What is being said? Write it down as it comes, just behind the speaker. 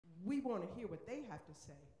want to hear what they have to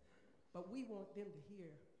say, but we want them to hear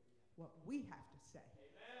what we have to say.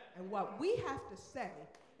 And what we have to say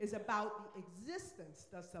is about the existence,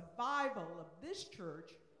 the survival of this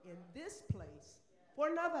church in this place for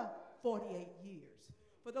another 48 years.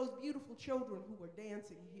 For those beautiful children who were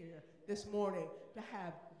dancing here this morning, to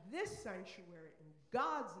have this sanctuary in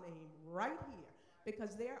God's name right here,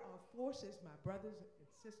 because there are forces, my brothers and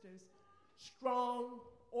sisters, strong,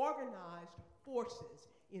 organized forces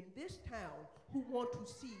in this town who want to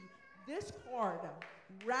see this corridor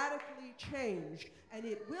radically changed, and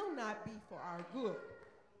it will not be for our good.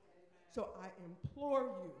 So I implore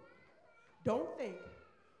you, don't think,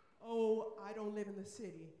 oh, I don't live in the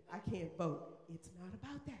city, I can't vote. It's not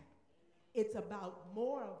about that. It's about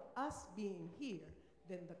more of us being here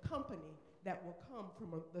than the company that will come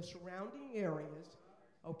from the surrounding areas,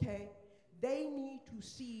 okay? They need to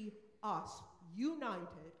see us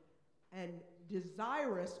united and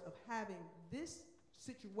desirous of having this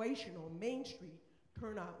situation on Main Street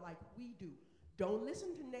turn out like we do. Don't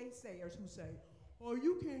listen to naysayers who say, oh,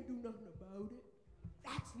 you can't do nothing about it.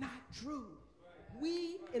 That's not true.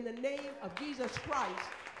 We, in the name of Jesus Christ,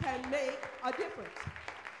 can make a difference.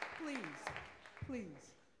 Please,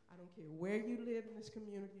 please, I don't care where you live in this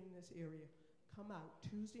community, in this area, come out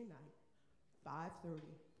Tuesday night, 5:30,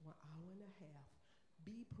 for an hour and a half.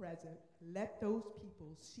 Be present. Let those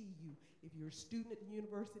people see you. If you're a student at the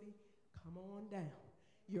university, come on down.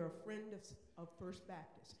 You're a friend of First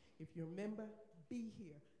Baptist. If you're a member, be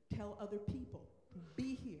here. Tell other people to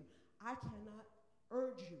be here. I cannot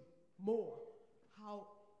urge you more how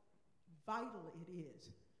vital it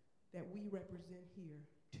is that we represent here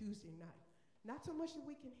Tuesday night. Not so much that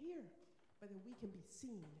we can hear, but that we can be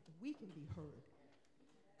seen, that we can be heard.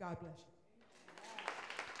 God bless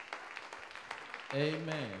you.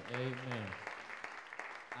 Amen. Amen.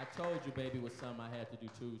 I told you, baby, was something I had to do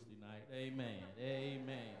Tuesday night. Amen.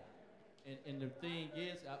 Amen. And the thing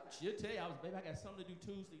is, she'll tell you, baby, I got something to do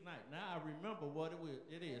Tuesday night. Now I remember what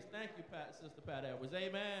it is. Thank you, Sister Pat Edwards.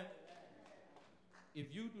 Amen.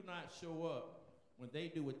 If you do not show up when they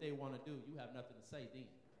do what they want to do, you have nothing to say then.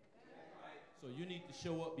 So you need to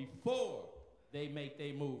show up before they make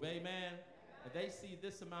their move. Amen. If they see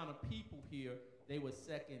this amount of people here, they would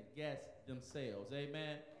second guess themselves.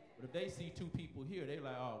 Amen. But if they see two people here, they're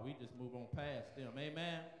like, oh, we just move on past them.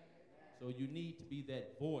 Amen. So you need to be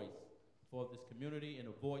that voice for this community and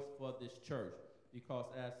a voice for this church.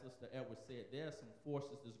 Because as Sister Edwards said, there are some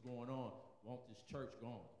forces that's going on, want this church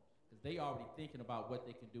going. Because they already thinking about what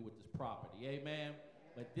they can do with this property. Amen.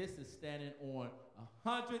 But this is standing on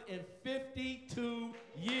 152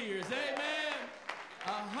 years. Amen.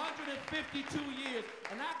 152 years.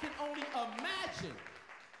 And I can only imagine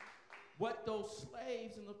what those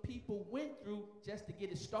slaves and the people went through just to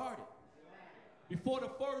get it started. Before the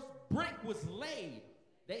first brick was laid,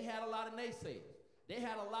 they had a lot of naysayers. They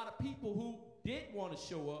had a lot of people who did want to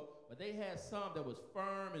show up, but they had some that was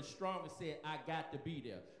firm and strong and said, I got to be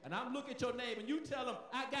there. And I'm looking at your neighbor and you tell them,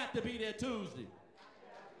 I got to be there Tuesday.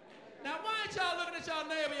 Now, why ain't y'all looking at y'all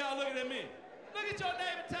neighbor, y'all looking at me? Look at your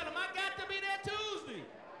neighbor and tell them, I got to be there Tuesday.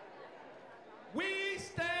 We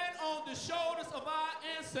stand on the shoulders of our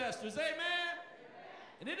ancestors, amen?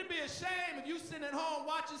 And it'd be a shame if you sitting at home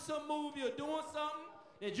watching some movie or doing something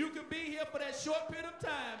that you could be here for that short period of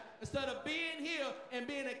time instead of being here and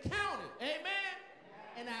being accounted, amen?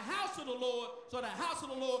 In the house of the Lord, so the house of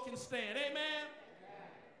the Lord can stand, amen?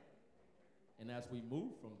 And as we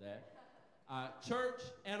move from that, our church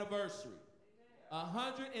anniversary,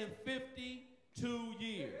 152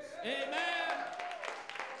 years, amen?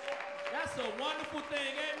 That's a wonderful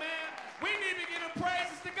thing, amen? We need to give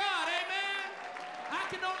praises to God, amen? I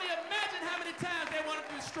can only imagine how many times they wanted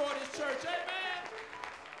to destroy this church, amen?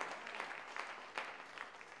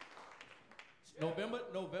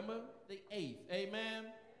 November the 8th,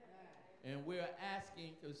 amen? And we're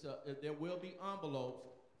asking, because there will be envelopes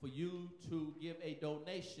for you to give a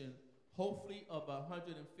donation, hopefully of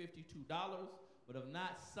 $152, but if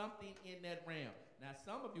not, something in that realm. Now,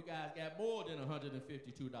 some of you guys got more than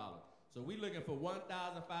 $152. So we're looking for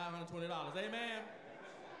 $1,520, amen?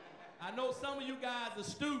 I know some of you guys are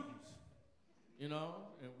students, you know,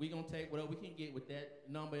 and we're going to take whatever we can get with that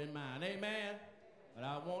number in mind, amen? But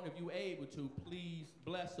I want, if you're able to, please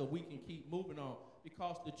bless so we can keep moving on,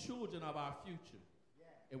 because the children of our future,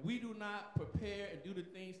 if we do not prepare and do the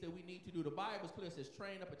things that we need to do, the Bible is clear, it says,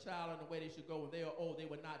 train up a child in the way they should go. When they are old, they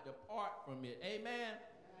will not depart from it, amen?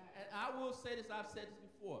 And I will say this, I've said this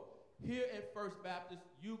before. Here at First Baptist,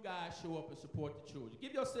 you guys show up and support the children.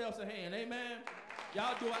 Give yourselves a hand, amen?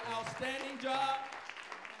 Y'all do an outstanding job,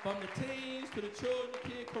 from the teens to the children,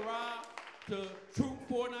 Kid Corral, to Troop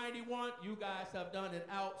 491, have done an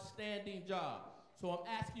outstanding job. So I'm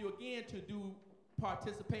asking you again to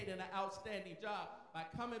participate in an outstanding job by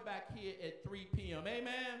coming back here at 3 p.m.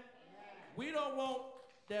 Amen? We don't want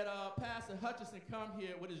that Pastor Hutchinson come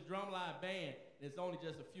here with his drumline band. There's only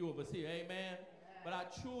just a few of us here. Amen? But our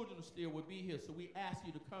children still will be here, so we ask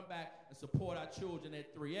you to come back and support our children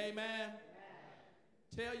at 3. Amen?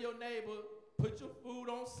 Tell your neighbor, put your food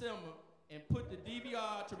on simmer and put the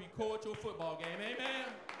DVR to record your football game. Amen?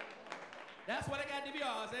 That's why they got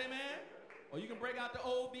DVRs. Amen? Or you can break out the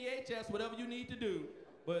old VHS, whatever you need to do.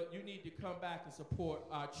 But you need to come back and support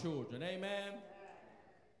our children. Amen?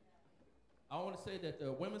 I want to say that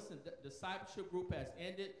the Women's Discipleship Group has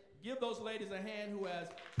ended. Give those ladies a hand who has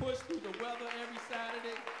pushed through the weather every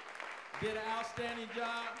Saturday, did an outstanding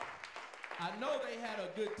job. I know they had a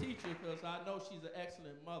good teacher because I know she's an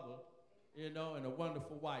excellent mother, and a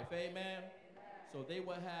wonderful wife. Amen? So they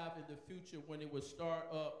will have in the future when it will start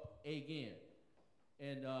up again.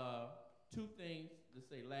 And two things to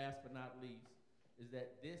say last but not least is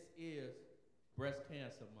that this is Breast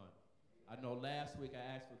Cancer Month. I know last week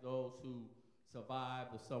I asked for those who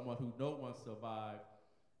survived or someone who no one survived,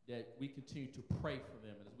 that we continue to pray for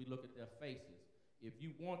them. And as we look at their faces, if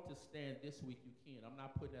you want to stand this week, you can. I'm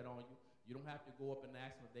not putting that on you. You don't have to go up and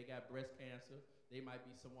ask them if they got breast cancer. They might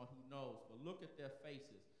be someone who knows. But look at their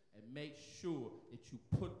faces and make sure that you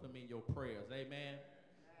put them in your prayers. Amen?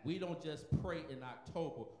 We don't just pray in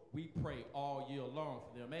October. We pray all year long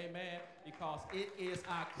for them. Amen? Because it is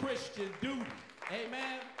our Christian duty.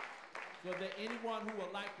 Amen? So if there's anyone who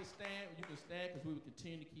would like to stand, you can stand because we will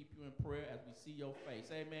continue to keep you in prayer as we see your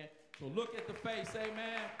face. Amen? So look at the face.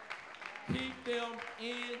 Amen? Keep them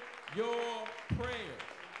in your prayers.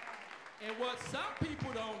 And what some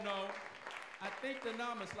people don't know, I think the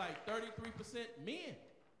number's like 33% men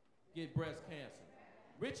get breast cancer.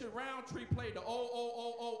 Richard Roundtree played the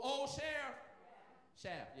old sheriff.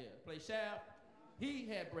 Shaft, yeah, played Shaft. He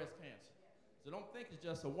had breast cancer. So don't think it's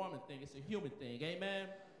just a woman thing, it's a human thing. Amen?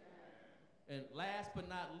 And last but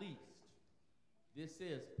not least, this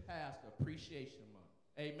is Pastor Appreciation Month.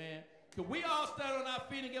 Amen? Can we all stand on our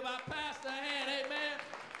feet and give our pastor a hand, amen,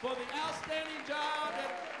 for the outstanding job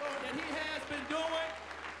that he has been doing,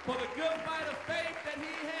 for the good fight of faith that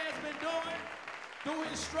he has been doing, through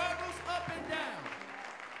his struggles up and down.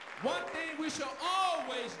 One thing we shall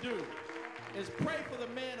always do is pray for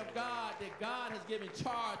the man of God that God has given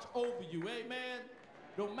charge over you, amen?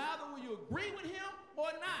 No matter whether you agree with him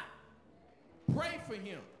or not, pray for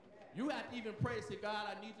him. You have to even pray and say, God,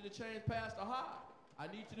 I need you to change Pastor Hart. I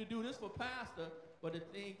need you to do this for Pastor. But the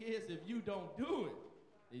thing is, if you don't do it,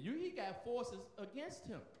 then he got forces against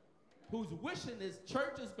him who's wishing his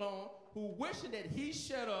church is gone, who wishing that he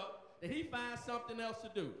shut up, that he finds something else to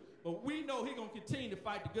do. But we know he's going to continue to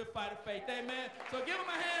fight the good fight of faith. Amen. So give him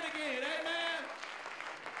a hand again. Amen.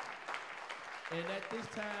 And at this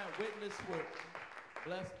time, witness for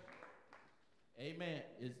blessing. Amen.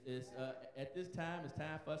 At this time, it's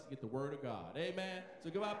time for us to get the word of God. Amen. So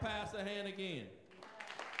give our pastor a hand again.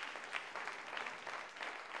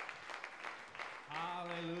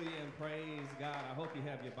 Hallelujah and praise God. I hope you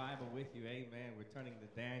have your Bible with you. Amen. We're turning to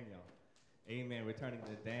Daniel. Amen. We're turning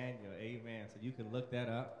to Daniel. Amen. So you can look that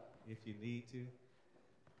up if you need to.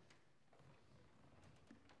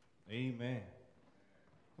 Amen.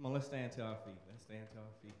 Come on, let's stand to our feet. Let's stand to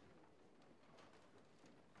our feet.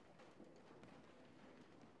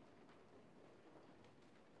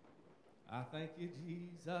 I thank you,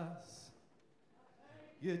 Jesus.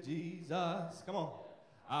 You, Jesus. Come on.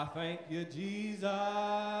 I thank you, Jesus.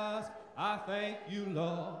 I thank you,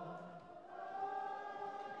 Lord.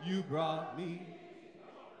 You brought me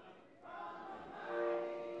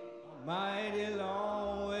a mighty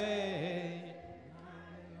long way.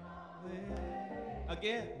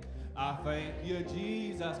 Again. I thank you,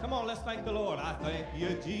 Jesus. Come on, let's thank the Lord. I thank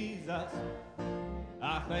you, Jesus.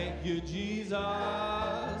 I thank you, Jesus.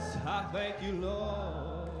 I thank you,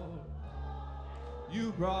 Lord.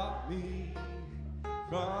 You brought me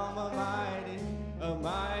from a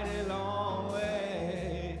mighty long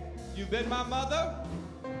way. You've been my mother.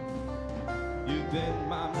 You've been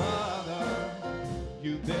my mother.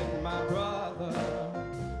 You've been my brother.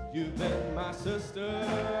 You've been my sister.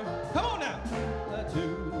 Come on now.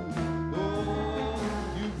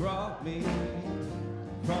 You brought me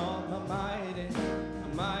from a mighty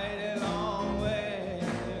long way,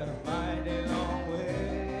 a mighty long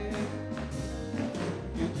way.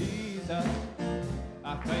 You, Jesus.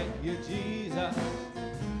 I thank you, Jesus.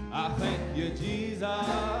 I thank you, Jesus.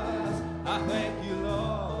 I thank you,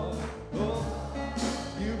 Lord. Oh,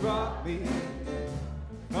 you brought me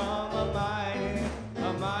from a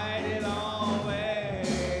mighty long way.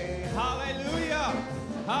 Hallelujah.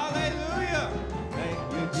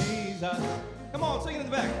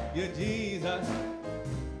 you, Jesus.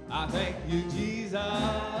 I thank you, Jesus.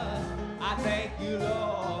 I thank you,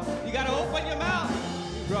 Lord. You got to open your mouth.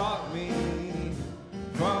 You brought me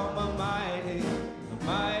from a mighty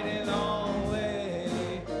long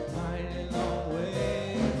way, mighty long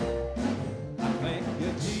way. I thank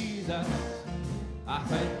you, Jesus. I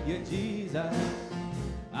thank you, Jesus.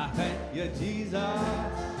 I thank you, Jesus.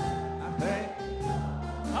 I thank you.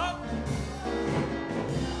 Oh.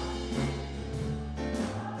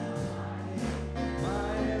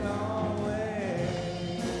 Mighty long way.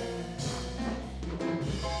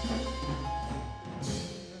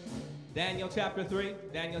 Daniel chapter 3.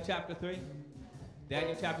 Daniel chapter 3.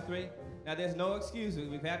 Daniel chapter 3. Now there's no excuses.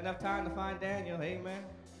 We've had enough time to find Daniel. Amen.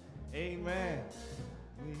 Amen.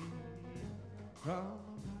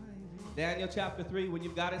 Daniel chapter 3. When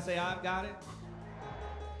you've got it, say, I've got it.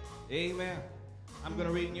 Amen. I'm going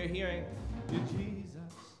to read in your hearing. To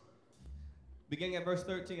Jesus. Beginning at verse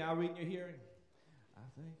 13, I'll read in your hearing. I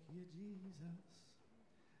thank you, Jesus.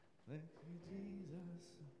 Thank you, Jesus.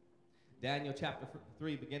 Daniel chapter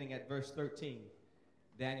 3, beginning at verse 13.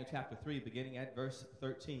 Daniel chapter 3, beginning at verse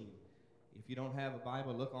 13. If you don't have a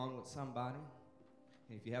Bible, look on with somebody.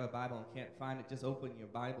 And if you have a Bible and can't find it, just open your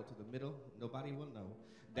Bible to the middle. Nobody will know.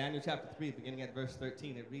 Daniel chapter 3, beginning at verse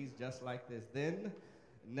 13, it reads just like this. Then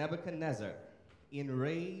Nebuchadnezzar, in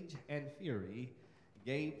rage and fury,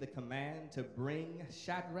 gave the command to bring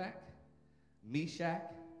Shadrach, Meshach,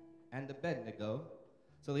 and Abednego.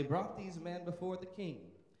 So they brought these men before the king.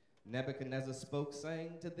 Nebuchadnezzar spoke,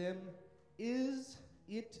 saying to them, Is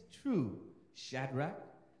it true, Shadrach,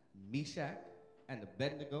 Meshach, and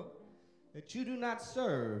Abednego, that you do not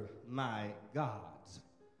serve my gods,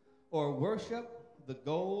 or worship the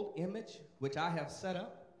gold image which I have set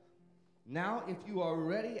up? Now, if you are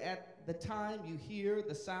ready at the time you hear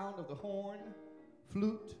the sound of the horn,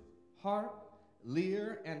 flute, harp,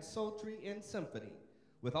 lyre, and psaltery in symphony,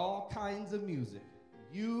 with all kinds of music,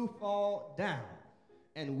 you fall down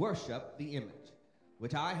and worship the image,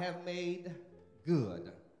 which I have made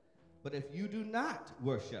good. But if you do not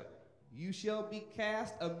worship, you shall be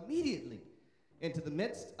cast immediately into the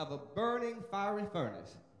midst of a burning fiery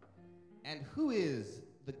furnace. And who is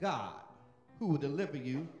the God who will deliver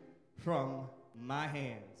you from my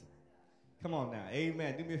hands? Come on now,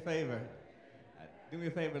 amen. Do me a favor. Do me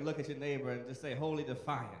a favor, look at your neighbor and just say, Holy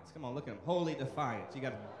Defiance. Come on, look at him. Holy Defiance. You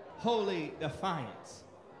got Holy Defiance.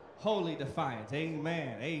 Holy Defiance.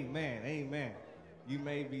 Amen, amen, amen. You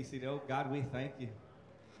may be seated. Oh, God, we thank you.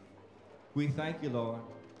 We thank you, Lord.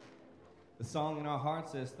 The song in our heart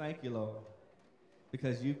says, thank you, Lord,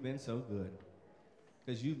 because you've been so good.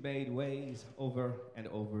 Because you've made ways over and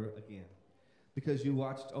over again. Because you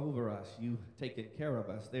watched over us. You've taken care of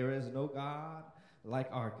us. There is no God like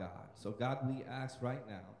our God. So, God, we ask right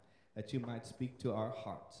now that you might speak to our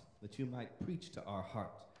hearts, that you might preach to our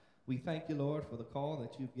hearts. We thank you, Lord, for the call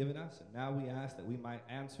that you've given us, and now we ask that we might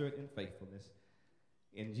answer it in faithfulness.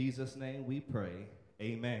 In Jesus' name we pray,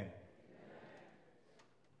 amen.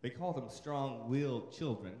 They call them strong-willed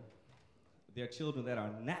children. They're children that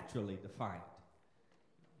are naturally defiant.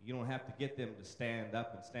 You don't have to get them to stand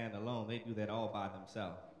up and stand alone. They do that all by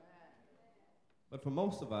themselves. But for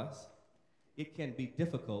most of us, it can be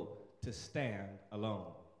difficult to stand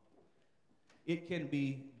alone. It can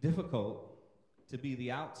be difficult to be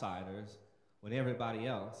the outsiders when everybody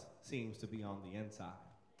else seems to be on the inside.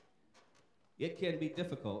 It can be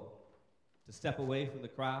difficult to step away from the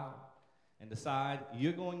crowd and decide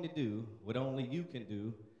you're going to do what only you can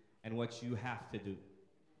do and what you have to do.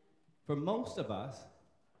 For most of us,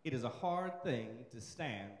 it is a hard thing to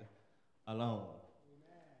stand alone.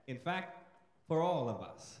 In fact, for all of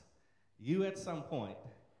us, you at some point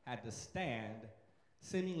had to stand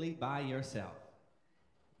seemingly by yourself.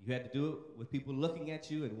 You had to do it with people looking at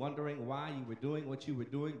you and wondering why you were doing what you were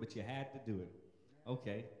doing, but you had to do it.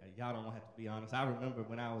 Okay, y'all don't have to be honest. I remember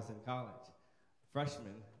when I was in college,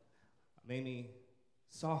 freshman, maybe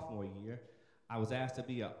sophomore year, I was asked to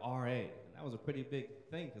be a RA. And that was a pretty big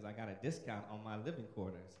thing because I got a discount on my living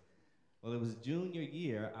quarters. Well, it was junior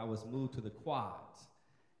year, I was moved to the quads,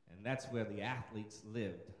 and that's where the athletes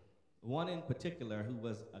lived. One in particular who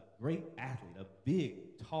was a great athlete, a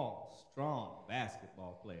big, tall, strong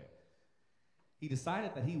basketball player. He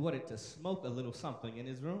decided that he wanted to smoke a little something in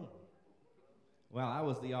his room. Well, I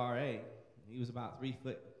was the RA. He was about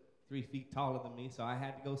 3 feet taller than me, so I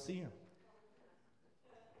had to go see him.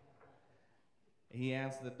 He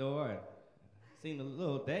answered the door and seemed a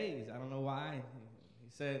little dazed. I don't know why. He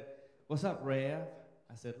said, "What's up, Rev?"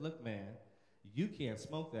 I said, "Look, man, you can't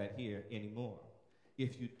smoke that here anymore.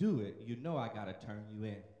 If you do it, you know I got to turn you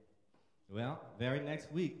in." Well, very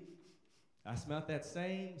next week, I smelled that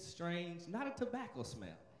same strange, not a tobacco smell.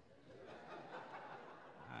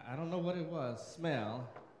 I don't know what it was, smell,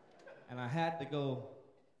 and I had to go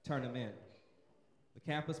turn him in. The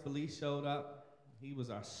campus police showed up. He was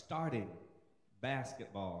our starting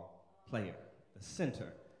basketball player, the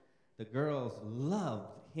center. The girls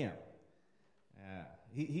loved him.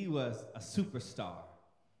 He was a superstar.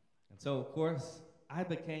 And so, of course, I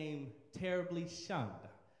became terribly shunned.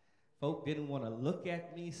 Folk didn't want to look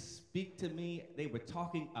at me, speak to me. They were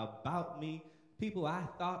talking about me. People I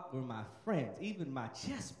thought were my friends, even my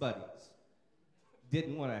chess buddies,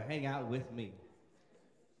 didn't want to hang out with me.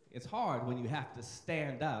 It's hard when you have to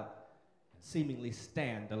stand up and seemingly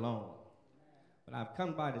stand alone. But I've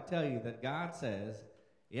come by to tell you that God says,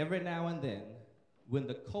 every now and then, when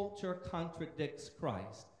the culture contradicts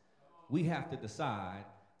Christ, we have to decide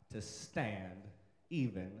to stand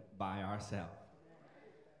even by ourselves.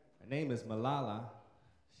 Her name is Malala.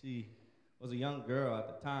 She was a young girl at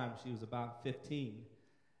the time. She was about 15.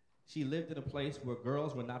 She lived in a place where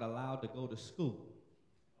girls were not allowed to go to school.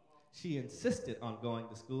 She insisted on going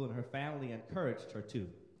to school, and her family encouraged her to.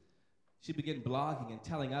 She began blogging and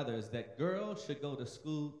telling others that girls should go to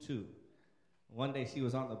school too. One day she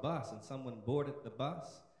was on the bus, and someone boarded the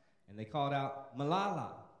bus, and they called out,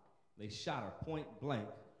 "Malala." They shot her point blank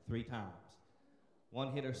 3 times.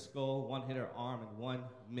 One hit her skull, one hit her arm, and one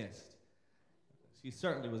missed. She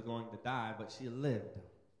certainly was going to die, but she lived.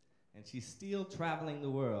 And she's still traveling the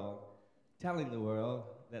world, telling the world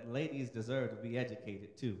that ladies deserve to be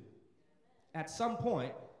educated too. At some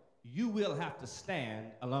point, you will have to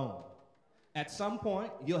stand alone. At some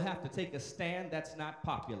point, you'll have to take a stand that's not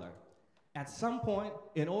popular. At some point,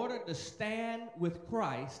 in order to stand with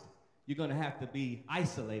Christ, you're going to have to be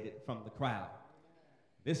isolated from the crowd.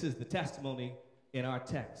 This is the testimony in our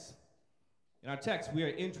text. In our text, we are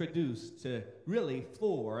introduced to really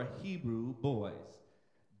 4 Hebrew boys.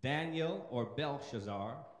 Daniel, or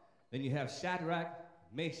Belshazzar. Then you have Shadrach,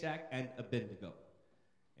 Meshach, and Abednego.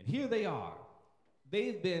 And here they are.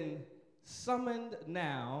 They've been summoned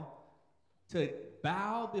now to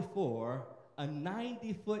bow before a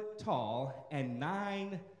 90-foot tall and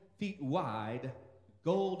 9 feet wide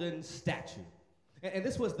golden statue. And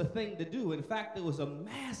this was the thing to do. In fact, there was a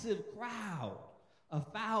massive crowd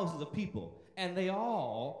of thousands of people, and they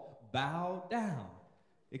all bowed down,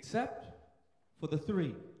 except for the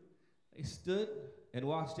 3. They stood and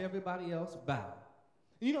watched everybody else bow.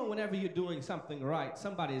 You know, whenever you're doing something right,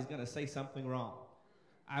 somebody is going to say something wrong.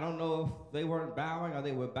 I don't know if they weren't bowing or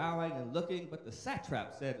they were bowing and looking, but the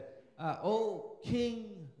satrap said, "Oh,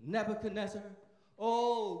 King Nebuchadnezzar,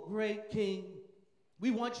 oh, great king,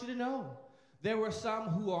 we want you to know there were some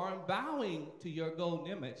who aren't bowing to your golden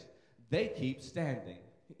image. They keep standing."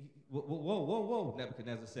 Whoa, whoa, whoa, whoa,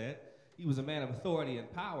 Nebuchadnezzar said. He was a man of authority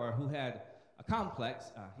and power who had a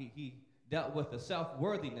complex. He dealt with a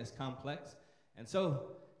self-worthiness complex. And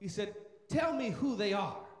so he said, "Tell me who they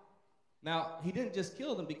are." Now, he didn't just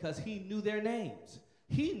kill them because he knew their names.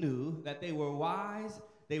 He knew that they were wise,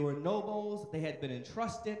 they were nobles, they had been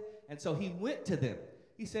entrusted, and so he went to them.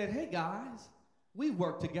 He said, "Hey guys, we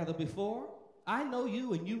worked together before. I know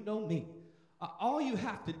you and you know me. All you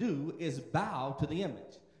have to do is bow to the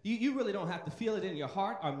image. You really don't have to feel it in your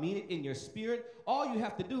heart or mean it in your spirit. All you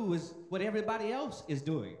have to do is what everybody else is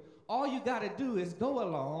doing. All you got to do is go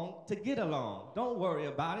along to get along. Don't worry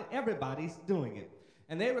about it. Everybody's doing it."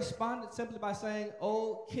 And they responded simply by saying,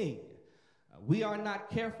 "Oh, King, we are not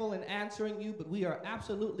careful in answering you, but we are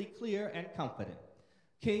absolutely clear and confident.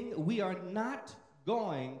 King, we are not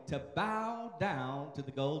going to bow down to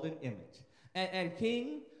the golden image. And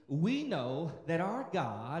King, we know that our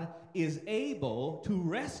God is able to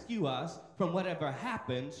rescue us from whatever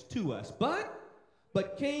happens to us.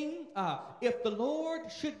 But King, if the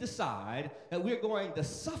Lord should decide that we're going to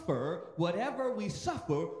suffer whatever we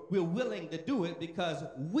suffer, we're willing to do it because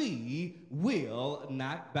we will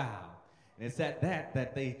not bow." And it's at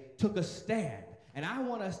that they took a stand. And I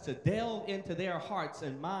want us to delve into their hearts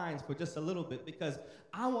and minds for just a little bit because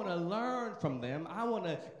I want to learn from them. I want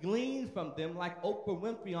to glean from them like Oprah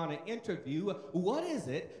Winfrey on an interview. What is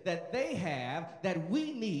it that they have that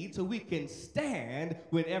we need so we can stand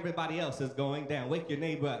when everybody else is going down? Wake your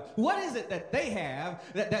neighbor up. What is it that they have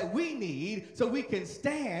that we need so we can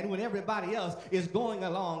stand when everybody else is going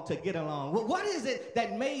along to get along? What is it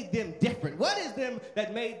that made them different? What is them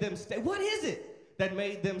that made them what is it that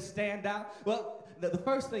made them stand out? Well, the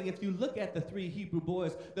first thing, if you look at the 3 Hebrew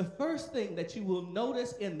boys, the first thing that you will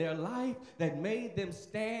notice in their life that made them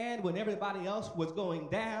stand when everybody else was going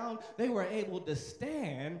down, they were able to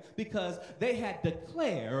stand because they had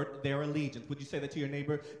declared their allegiance. Would you say that to your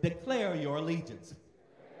neighbor? Declare your allegiance.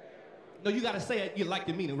 No, you got to say it like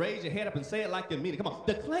you mean it. Raise your head up and say it like you mean it. Come on.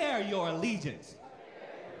 Declare your allegiance.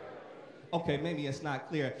 Okay, maybe it's not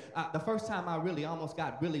clear. The first time I really almost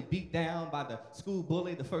got really beat down by the school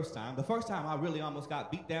bully, the first time I really almost got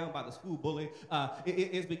beat down by the school bully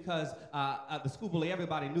is because the school bully,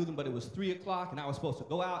 everybody knew them, but it was 3 o'clock and I was supposed to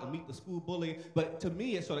go out and meet the school bully. But to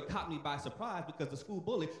me, it sort of caught me by surprise because the school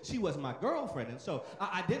bully, she was my girlfriend. And so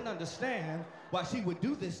I didn't understand why she would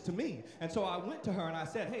do this to me. And so I went to her and I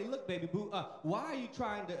said, hey, look, baby boo, why are you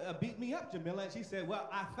trying to beat me up, Jamila? And she said, well,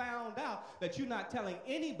 I found out that you're not telling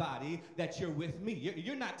anybody that you're with me.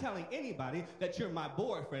 You're not telling anybody that you're my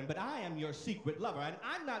boyfriend, but I am your secret lover, and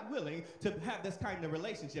I'm not willing to have this kind of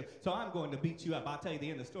relationship, so I'm going to beat you up. I'll tell you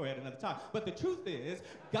the end of the story at another time. But the truth is,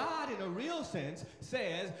 God, in a real sense,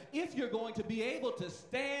 says if you're going to be able to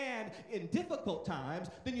stand in difficult times,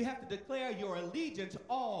 then you have to declare your allegiance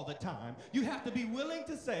all the time. You have to be willing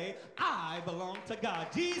to say, I belong to God.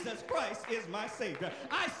 Jesus Christ is my Savior.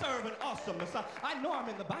 I serve an awesome Messiah. I know I'm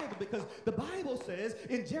in the Bible because the Bible says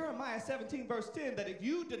in Jeremiah 17, verse 10, that if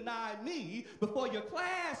you deny me before your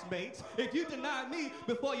classmates, if you deny me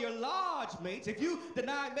before your lodge mates, if you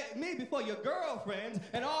deny me before your girlfriends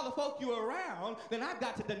and all the folk you're around, then I've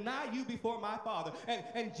got to deny you before my Father.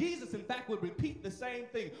 And Jesus, in fact, would repeat the same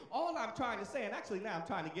thing. All I'm trying to say, and actually now I'm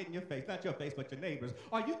trying to get in your face, not your face, but your neighbors,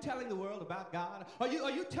 are you telling the world about God? Are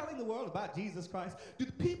you telling the world about Jesus Christ? Do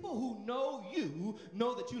the people who know you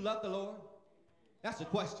know that you love the Lord? That's the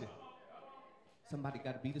question. Somebody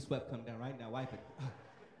got to be the sweat come down right now. Wipe it.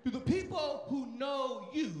 Do the people who know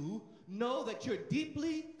you know that you're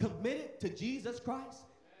deeply committed to Jesus Christ?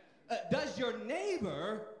 Does your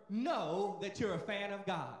neighbor know that you're a fan of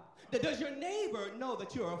God? Does your neighbor know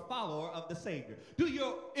that you're a follower of the Savior? Do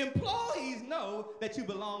your employees know that you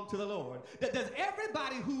belong to the Lord? Does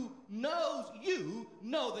everybody who knows you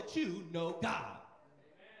know that you know God?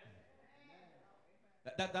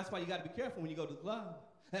 That's why you got to be careful when you go to the club.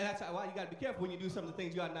 And that's why you got to be careful when you do some of the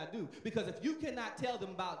things you ought not do. Because if you cannot tell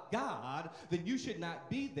them about God, then you should not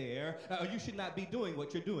be there, or you should not be doing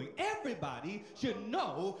what you're doing. Everybody should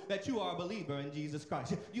know that you are a believer in Jesus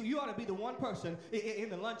Christ. You ought to be the one person in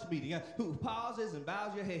the lunch meeting who pauses and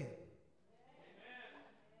bows your head.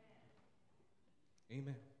 Amen.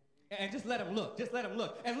 Amen. And just let them look. Just let them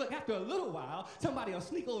look. And look, after a little while, somebody will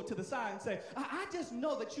sneak over to the side and say, I just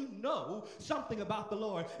know that you know something about the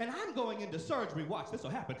Lord, and I'm going into surgery. Watch, this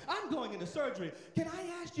will happen. I'm going into surgery. Can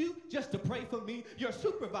I ask you just to pray for me? Your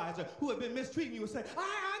supervisor who had been mistreating you will say,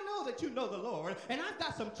 I know that you know the Lord, and I've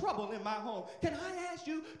got some trouble in my home. Can I ask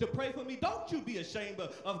you to pray for me? Don't you be ashamed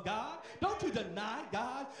of God. Don't you deny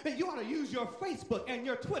God. And you ought to use your Facebook and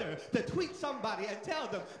your Twitter to tweet somebody and tell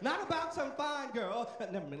them, not about some fine girl,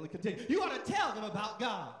 never mind, continue. You ought to tell them about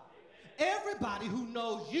God. Everybody who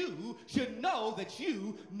knows you should know that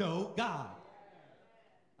you know God.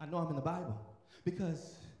 I know I'm in the Bible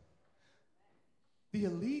because the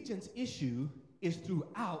allegiance issue is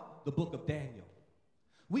throughout the book of Daniel.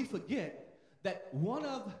 We forget that one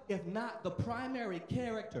of, if not the primary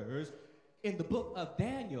characters in the book of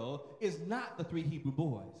Daniel is not the 3 Hebrew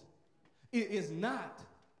boys. It is not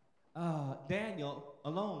Daniel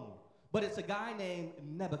alone. But it's a guy named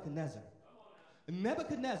Nebuchadnezzar.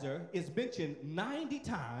 Nebuchadnezzar is mentioned 90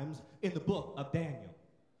 times in the book of Daniel.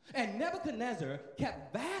 And Nebuchadnezzar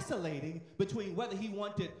kept vacillating between whether he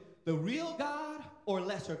wanted the real God or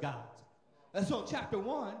lesser gods. And so in chapter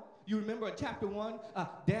 1, you remember in chapter 1,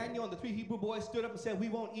 Daniel and the 3 Hebrew boys stood up and said, we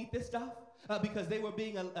won't eat this stuff because they were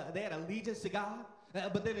they had allegiance to God.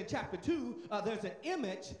 But then in chapter 2, there's an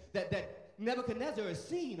image that Nebuchadnezzar is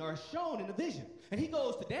seen or shown in a vision. And he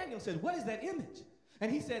goes to Daniel and says, what is that image?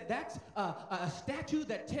 And he said, that's a statue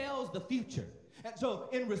that tells the future. And so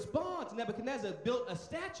in response, Nebuchadnezzar built a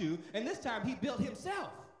statue, and this time he built himself.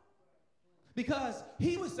 Because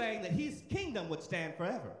he was saying that his kingdom would stand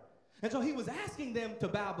forever. And so he was asking them to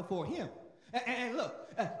bow before him. And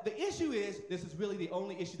look, the issue is, this is really the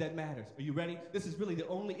only issue that matters. Are you ready? This is really the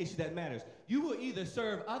only issue that matters. You will either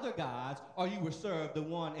serve other gods or you will serve the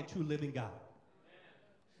one and true living God.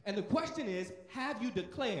 And the question is, have you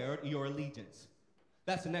declared your allegiance?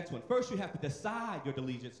 That's the next one. First, you have to decide your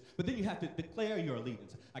allegiance, but then you have to declare your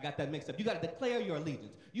allegiance. I got that mixed up. You got to declare your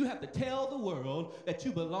allegiance. You have to tell the world that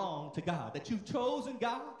you belong to God, that you've chosen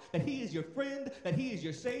God, that he is your friend, that he is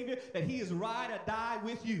your Savior, that he is ride or die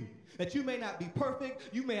with you. That you may not be perfect,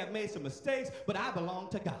 you may have made some mistakes, but I belong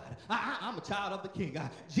to God. I'm a child of the King.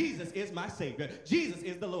 Jesus is my Savior. Jesus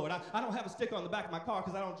is the Lord. I don't have a sticker on the back of my car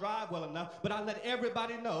because I don't drive well enough, but I let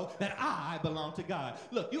everybody know that I belong to God.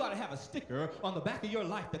 Look, you ought to have a sticker on the back of your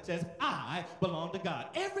life that says, I belong to God.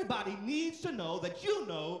 Everybody needs to know that you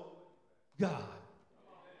know God.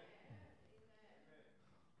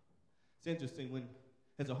 It's interesting when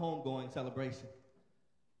there's a homegoing celebration.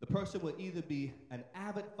 The person will either be an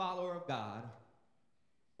avid follower of God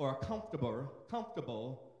or a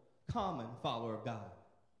comfortable, common follower of God.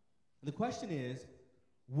 The question is,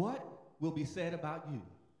 what will be said about you?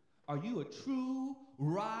 Are you a true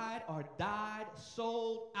ride or died,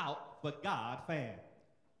 sold out for God fan?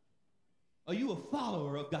 Are you a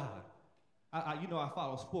follower of God? I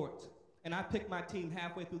follow sports, and I pick my team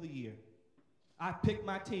halfway through the year. I pick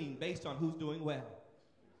my team based on who's doing well.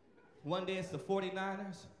 One day it's the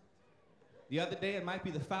 49ers. The other day it might be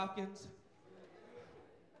the Falcons.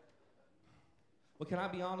 Well, can I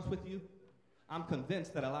be honest with you? I'm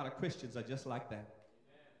convinced that a lot of Christians are just like that.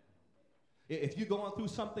 If you're going through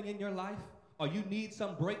something in your life, or you need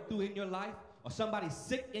some breakthrough in your life, or somebody's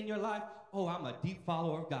sick in your life, oh, I'm a deep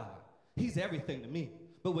follower of God. He's everything to me.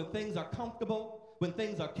 But when things are comfortable, when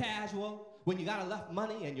things are casual, when you got enough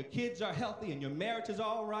money and your kids are healthy and your marriage is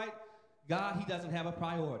all right, God, he doesn't have a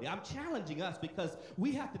priority. I'm challenging us because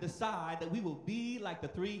we have to decide that we will be like the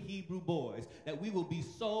 3 Hebrew boys, that we will be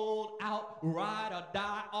sold out, ride or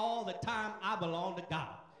die all the time. I belong to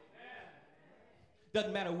God.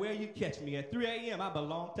 Doesn't matter where you catch me. At 3 a.m., I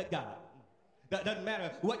belong to God. Doesn't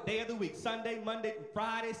matter what day of the week, Sunday, Monday,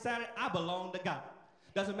 Friday, Saturday, I belong to God.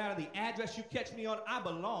 Doesn't matter the address you catch me on, I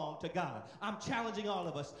belong to God. I'm challenging all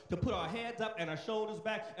of us to put our heads up and our shoulders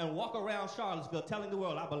back and walk around Charlottesville telling the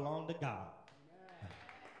world I belong to God.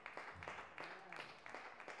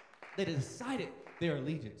 They decided their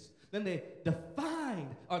allegiance. Then they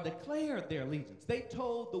defined or declared their allegiance. They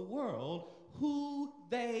told the world who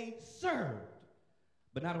they served.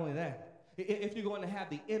 But not only that, if you're going to have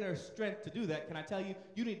the inner strength to do that, can I tell you,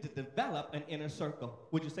 you need to develop an inner circle.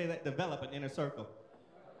 Would you say that? Develop an inner circle.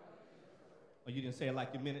 Oh, you didn't say it like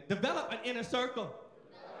you meant it. Develop an inner circle.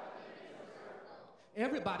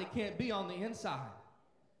 Everybody can't be on the inside.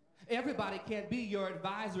 Everybody can't be your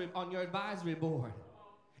advisory on your advisory board.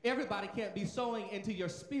 Everybody can't be sowing into your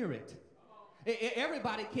spirit.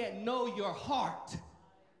 Everybody can't know your heart.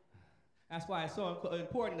 That's why it's so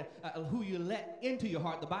important who you let into your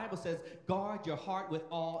heart. The Bible says, guard your heart with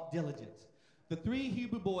all diligence. The 3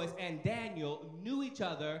 Hebrew boys and Daniel knew each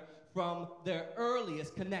other from their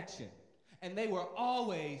earliest connection, and they were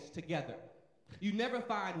always together. You never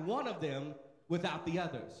find one of them without the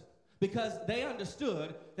others, because they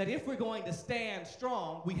understood that if we're going to stand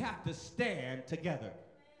strong, we have to stand together.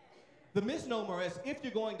 The misnomer is if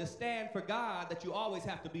you're going to stand for God, that you always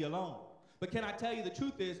have to be alone. But can I tell you, the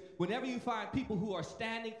truth is, whenever you find people who are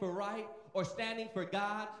standing for right or standing for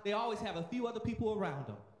God, they always have a few other people around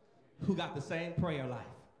them who got the same prayer life,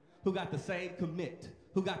 who got the same commit,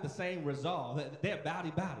 who got the same resolve. They're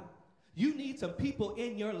bowdy. You need some people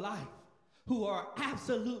in your life who are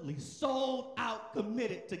absolutely sold out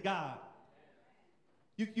committed to God.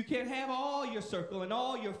 You can't have all your circle and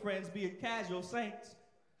all your friends being casual saints.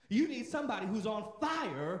 You need somebody who's on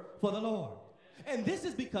fire for the Lord. And this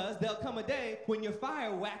is because there'll come a day when your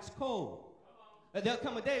fire wax cold. There'll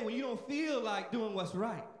come a day when you don't feel like doing what's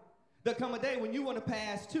right. There'll come a day when you want to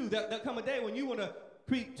pass too. There'll come a day when you want to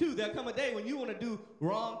creep too. There'll come a day when you want to do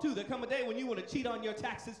wrong too. There'll come a day when you want to cheat on your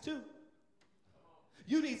taxes too.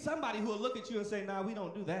 You need somebody who will look at you and say, nah, we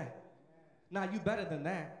don't do that. Nah, you better than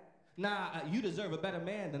that. Nah, you deserve a better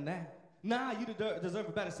man than that. Nah, you deserve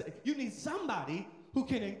a better... You need somebody who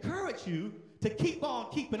can encourage you to keep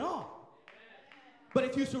on keeping on. But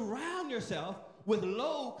if you surround yourself with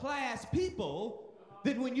low-class people,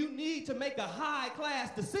 then when you need to make a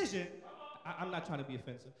high-class decision, I'm not trying to be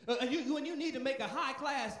offensive. When you need to make a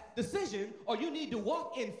high-class decision, or you need to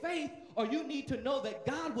walk in faith, or you need to know that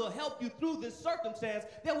God will help you through this circumstance,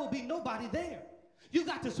 there will be nobody there. You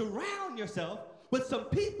got to surround yourself with some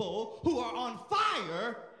people who are on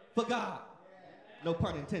fire for God. No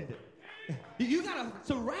pun intended. You got to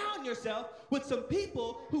surround yourself with some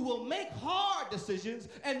people who will make hard decisions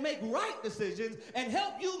and make right decisions and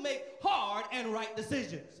help you make hard and right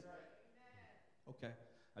decisions. Okay,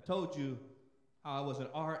 I told you how I was an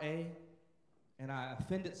RA and I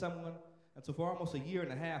offended someone, and so for almost a year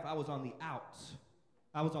and a half I was on the outs.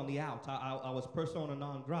 I was on the outs. I was persona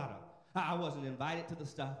non grata. I wasn't invited to the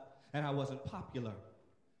stuff, and I wasn't popular.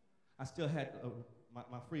 I still had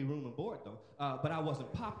my free room and board though, but I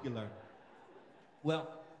wasn't popular. Well,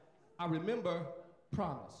 I remember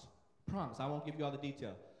promise. I won't give you all the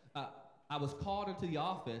detail. I was called into the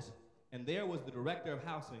office, and there was the director of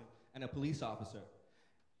housing and a police officer.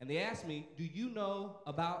 And they asked me, do you know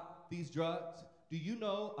about these drugs? Do you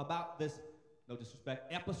know about this, no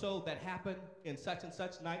disrespect, episode that happened in such and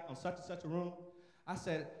such night on such and such a room? I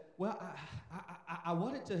said, well, I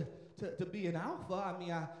wanted to be an alpha. I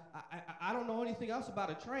mean, I don't know anything else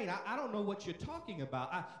about a train. I don't know what you're talking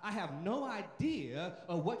about. I have no idea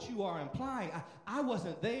of what you are implying. I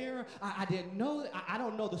wasn't there. I didn't know. I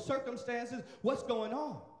don't know the circumstances. What's going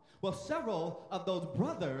on? Well, several of those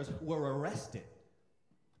brothers were arrested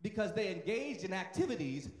because they engaged in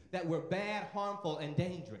activities that were bad, harmful, and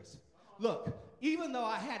dangerous. Look, even though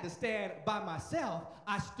I had to stand by myself,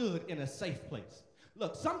 I stood in a safe place.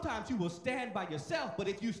 Look, sometimes you will stand by yourself, but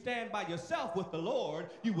if you stand by yourself with the Lord,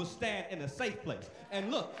 you will stand in a safe place. And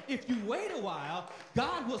look, if you wait a while,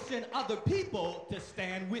 God will send other people to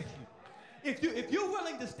stand with you. If you're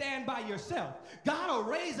willing to stand by yourself, God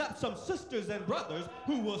will raise up some sisters and brothers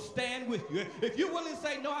who will stand with you. If you're willing to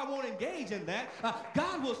say, no, I won't engage in that,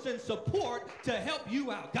 God will send support to help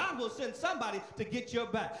you out. God will send somebody to get your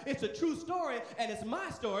back. It's a true story, and it's my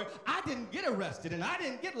story. I didn't get arrested, and I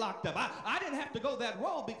didn't get locked up. I didn't have to go that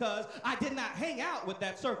road because I did not hang out with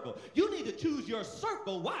that circle. You need to choose your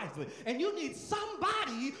circle wisely, and you need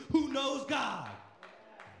somebody who knows God.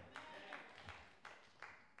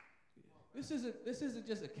 This isn't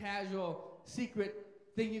just a casual, secret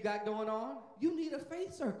thing you got going on. You need a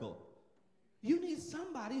faith circle. You need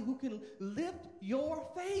somebody who can lift your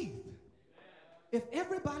faith. If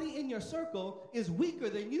everybody in your circle is weaker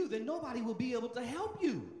than you, then nobody will be able to help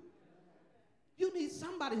you. You need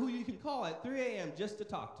somebody who you can call at 3 a.m. just to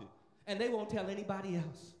talk to, and they won't tell anybody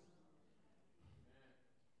else.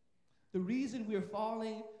 The reason we're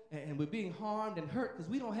falling and we're being harmed and hurt because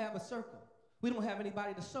we don't have a circle. We don't have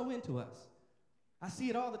anybody to sow into us. I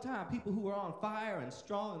see it all the time. People who are on fire and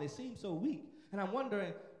strong, and they seem so weak. And I'm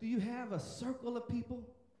wondering, do you have a circle of people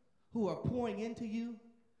who are pouring into you?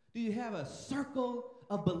 Do you have a circle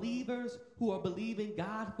of believers who are believing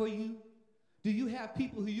God for you? Do you have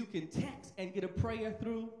people who you can text and get a prayer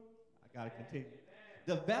through? I got to continue.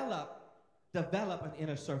 Develop an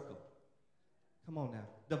inner circle. Come on now.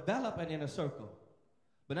 Develop an inner circle.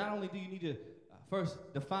 But not only do you need to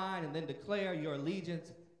first define and then declare your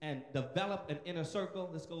allegiance and develop an inner circle.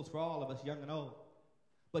 This goes for all of us, young and old.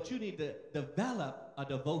 But you need to develop a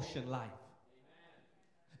devotion life.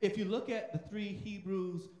 Amen. If you look at the three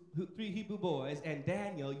Hebrew boys and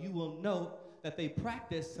Daniel, you will note that they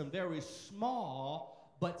practiced some very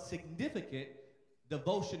small but significant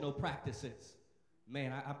devotional practices.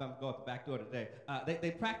 Man, I'm going out the back door today.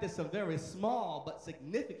 They practiced some very small but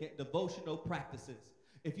significant devotional practices.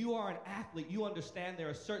 If you are an athlete, you understand there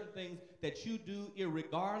are certain things that you do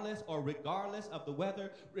regardless of the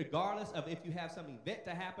weather, regardless of if you have some event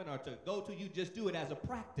to happen or to go to, you just do it as a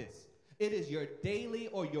practice. It is your daily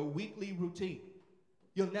or your weekly routine.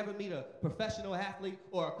 You'll never meet a professional athlete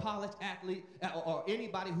or a college athlete or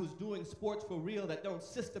anybody who's doing sports for real that don't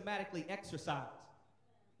systematically exercise.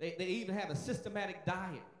 They even have a systematic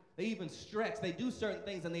diet. They even stretch. They do certain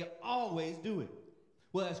things, and they always do it.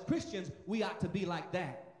 Well, as Christians, we ought to be like that.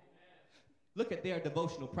 Amen. Look at their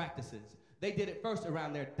devotional practices. They did it first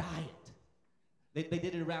around their diet. They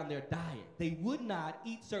did it around their diet. They would not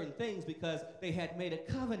eat certain things because they had made a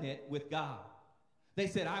covenant with God. They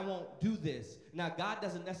said, I won't do this. Now, God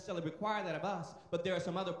doesn't necessarily require that of us, but there are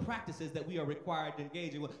some other practices that we are required to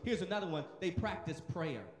engage in. Well, here's another one. They practice prayer.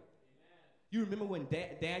 Amen. You remember when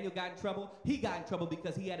Daniel got in trouble? He got in trouble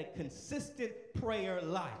because he had a consistent prayer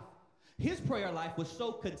life. His prayer life was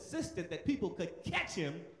so consistent that people could catch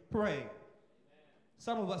him praying.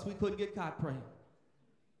 Some of us, we couldn't get caught praying.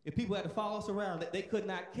 If people had to follow us around, they could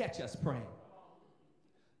not catch us praying.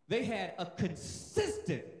 They had a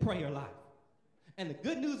consistent prayer life. And the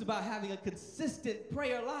good news about having a consistent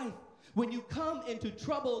prayer life, when you come into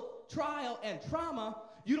trouble, trial, and trauma,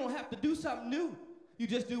 you don't have to do something new. You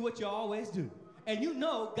just do what you always do. And you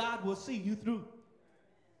know God will see you through.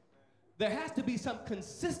 There has to be some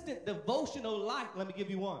consistent devotional life. Let me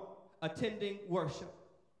give you one. Attending worship.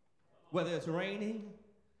 Whether it's raining,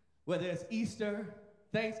 whether it's Easter,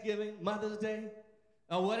 Thanksgiving, Mother's Day,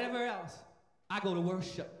 or whatever else, I go to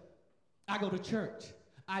worship. I go to church.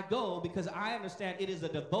 I go because I understand it is a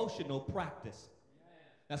devotional practice.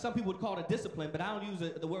 Now, some people would call it a discipline, but I don't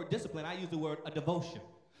use the word discipline. I use the word a devotion.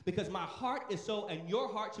 Because my heart is so, and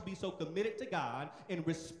your heart should be so committed to God in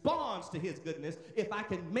response to his goodness, if I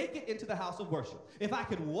can make it into the house of worship, if I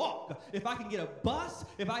can walk, if I can get a bus,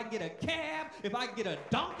 if I can get a cab, if I can get a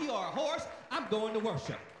donkey or a horse, I'm going to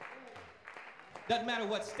worship. Doesn't matter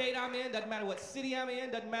what state I'm in, doesn't matter what city I'm in,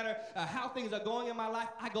 doesn't matter how things are going in my life,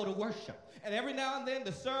 I go to worship. And every now and then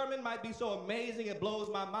the sermon might be so amazing it blows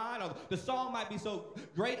my mind, or the song might be so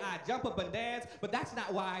great I jump up and dance, but that's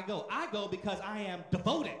not why I go. I go because I am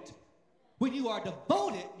devoted. When you are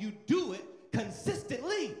devoted, you do it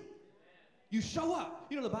consistently. You show up.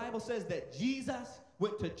 You know, the Bible says that Jesus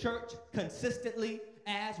went to church consistently,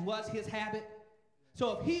 as was his habit.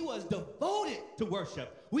 So if he was devoted to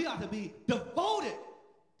worship, we ought to be devoted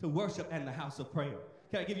to worship and the house of prayer.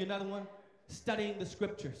 Can I give you another one? Studying the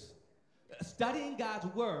scriptures. Studying God's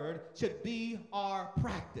word should be our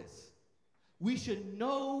practice. We should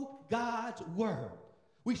know God's word.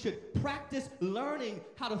 We should practice learning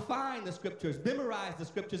how to find the scriptures, memorize the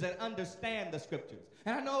scriptures, and understand the scriptures.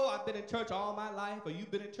 And I know I've been in church all my life, or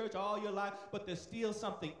you've been in church all your life, but there's still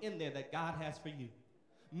something in there that God has for you.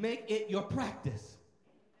 Make it your practice.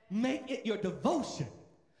 Make it your devotion.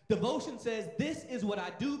 Devotion says, this is what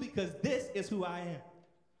I do because this is who I am.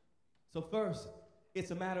 So first,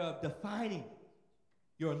 it's a matter of defining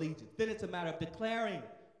your allegiance. Then it's a matter of declaring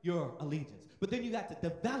your allegiance. But then you got to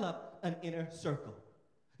develop an inner circle.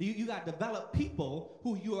 You got to develop people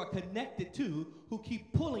who you are connected to who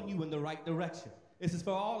keep pulling you in the right direction. This is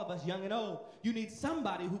for all of us, young and old. You need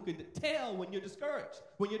somebody who can tell when you're discouraged,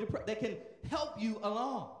 when you're depressed. They can help you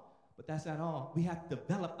along. But that's not all. We have to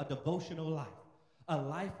develop a devotional life, a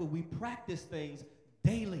life where we practice things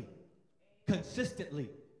daily, consistently.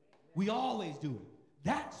 We always do it.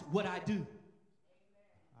 That's what I do.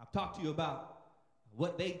 I've talked to you about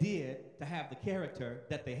what they did to have the character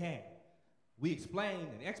that they had. We explained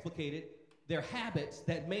and explicated their habits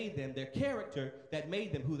that made them, their character that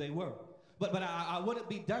made them who they were. But I wouldn't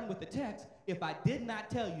be done with the text if I did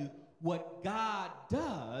not tell you what God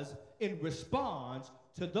does in response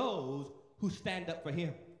to those who stand up for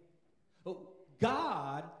him.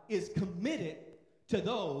 God is committed to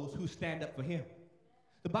those who stand up for him.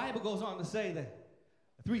 The Bible goes on to say that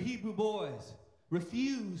 3 Hebrew boys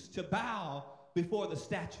refused to bow before the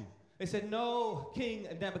statue. They said, no, King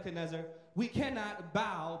Nebuchadnezzar, we cannot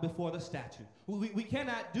bow before the statue. We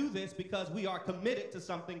cannot do this because we are committed to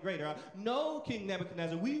something greater. No, King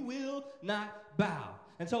Nebuchadnezzar, we will not bow.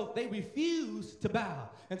 And so they refused to bow.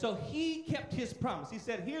 And so he kept his promise. He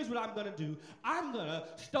said, here's what I'm going to do. I'm going to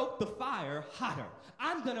stoke the fire hotter.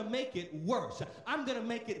 I'm going to make it worse. I'm going to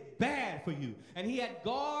make it bad for you. And he had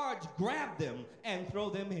guards grab them and throw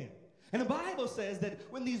them in. And the Bible says that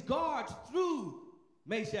when these guards threw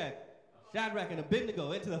Meshach, Shadrach, and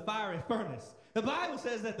Abednego into the fiery furnace, the Bible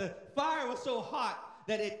says that the fire was so hot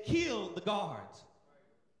that it killed the guards.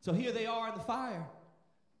 So here they are in the fire.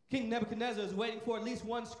 King Nebuchadnezzar is waiting for at least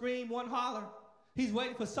one scream, one holler. He's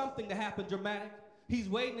waiting for something to happen dramatic. He's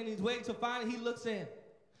waiting and he's waiting, so finally he looks in.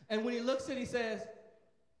 And when he looks in, he says,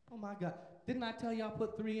 oh my God, didn't I tell y'all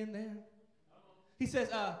put 3 in there? He says,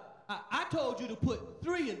 I told you to put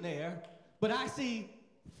 3 in there, but I see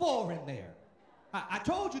 4 in there. I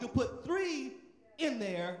told you to put 3 in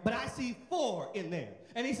there, but I see 4 in there.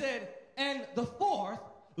 And he said, and the 4th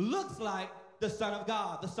looks like the Son of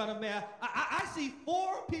God, the Son of Man. I see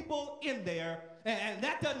 4 people in there, and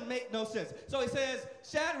that doesn't make no sense. So he says,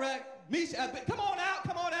 Shadrach, Meshach, come on out,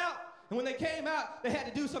 come on out. And when they came out, they had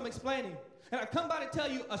to do some explaining. And I've come by to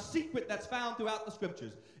tell you a secret that's found throughout the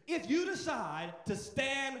scriptures. If you decide to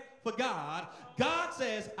stand for God, God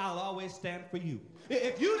says, I'll always stand for you.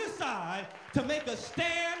 If you decide to make a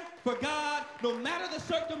stand for God, no matter the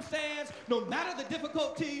circumstance, no matter the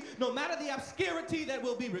difficulty, no matter the obscurity that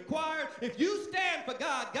will be required, if you stand for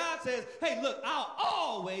God, God says, hey, look, I'll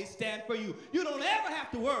always stand for you. You don't ever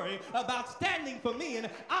have to worry about standing for me and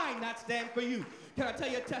I not stand for you. Can I tell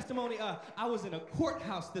you a testimony? I was in a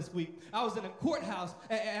courthouse this week. I was in a courthouse,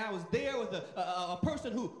 and I was there with a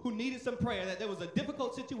person who needed some prayer, that there was a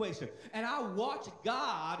difficult situation. And I watched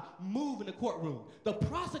God move in the courtroom. The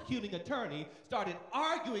prosecuting attorney started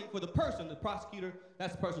arguing for the person, the prosecutor,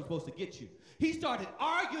 that's the person who's supposed to get you. He started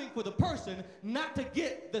arguing for the person not to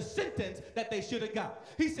get the sentence that they should have got.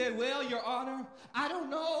 He said, well, Your Honor, I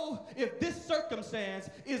don't know if this circumstance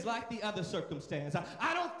is like the other circumstance.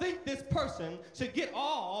 I don't think this person should get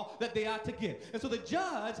all that they ought to get. And so the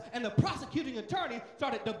judge and the prosecuting attorney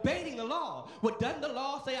started debating the law. Well, doesn't the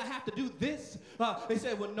law say I have to do this? They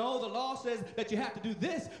said, well, no, the law says that you have to do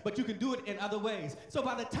this, but you can do it in other ways. So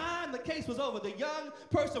by the time the case was over, the young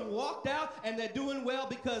person walked out, and they're doing well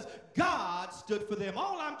because God stood for them.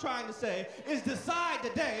 All I'm trying to say is decide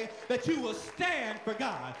today that you will stand for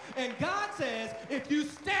God. And God says, if you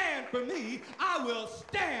stand for me, I will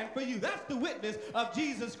stand for you. That's the witness of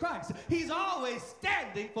Jesus Christ. He's always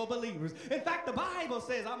standing for believers. In fact, the Bible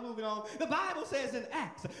says, I'm moving on, the Bible says in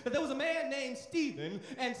Acts that there was a man named Stephen,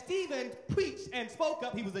 and Stephen preached and spoke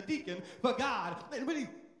up. He was a deacon for God. And when he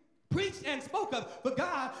preached and spoke of for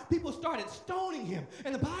God, people started stoning him.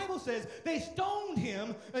 And the Bible says they stoned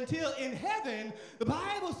him until in heaven, the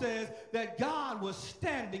Bible says that God was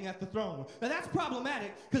standing at the throne. Now that's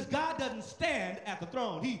problematic because God doesn't stand at the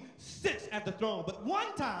throne. He sits at the throne. But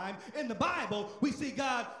one time in the Bible, we see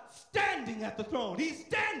God standing at the throne. He's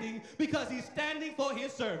standing because he's standing for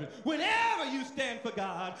his servant. Whenever you stand for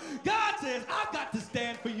God, God says, I've got to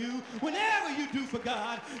stand for you. Whenever you do for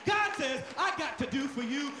God, God says, I got to do for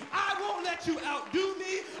you. I won't let you outdo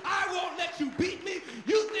me. I won't let you beat me.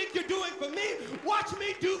 You think you're doing for me? Watch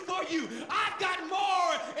me do for you. I've got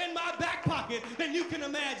more in my back pocket than you can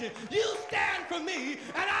imagine. You stand for me,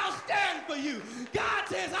 and I'll stand for you. God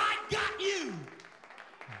says, I got you.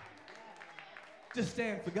 Just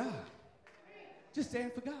stand for God. Just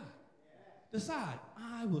stand for God. Decide,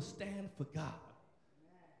 I will stand for God.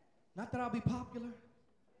 Not that I'll be popular.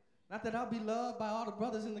 Not that I'll be loved by all the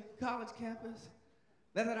brothers in the college campus.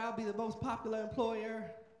 Not that I'll be the most popular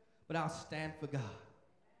employer, but I'll stand for God.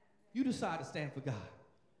 You decide to stand for God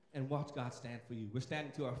and watch God stand for you. We're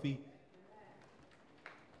standing to our feet.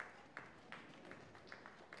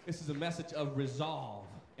 This is a message of resolve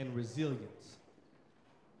and resilience.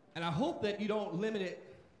 And I hope that you don't limit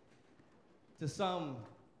it to some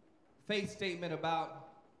faith statement about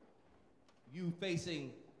you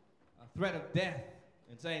facing a threat of death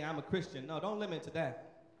and saying, I'm a Christian. No, don't limit it to that.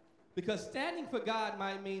 Because standing for God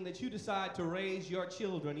might mean that you decide to raise your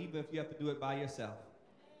children even if you have to do it by yourself.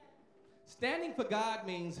 Standing for God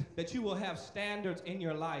means that you will have standards in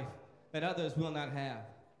your life that others will not have.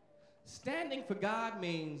 Standing for God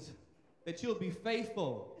means that you'll be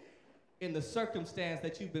faithful in the circumstance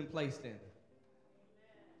that you've been placed in,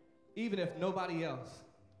 even if nobody else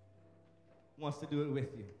wants to do it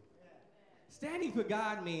with you. Standing for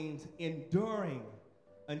God means enduring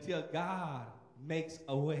until God makes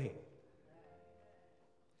a way.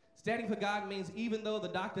 Standing for God means even though the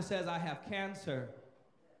doctor says I have cancer,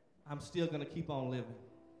 I'm still going to keep on living.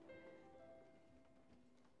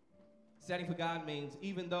 Standing for God means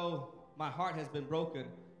even though my heart has been broken,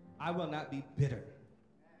 I will not be bitter.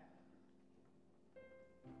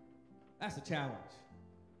 That's a challenge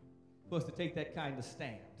for us to take that kind of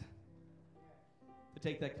stand. To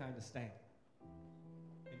take that kind of stand.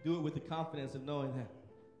 And do it with the confidence of knowing that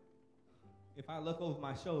if I look over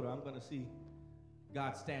my shoulder, I'm going to see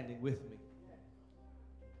God standing with me.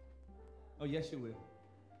 Oh, yes, you will.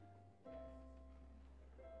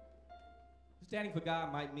 Standing for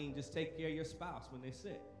God might mean just take care of your spouse when they're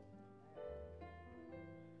sick.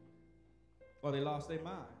 Or they lost their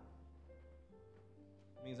mind.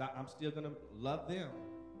 It means I'm still going to love them,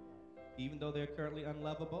 even though they're currently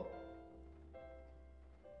unlovable.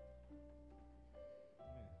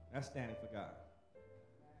 That's standing for God.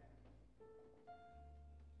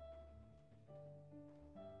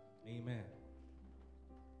 Amen.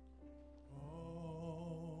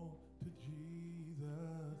 All to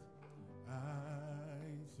Jesus I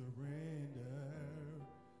surrender.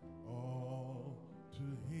 All to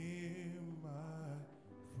him I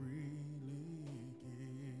freely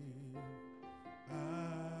give. I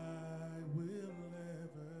will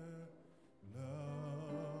ever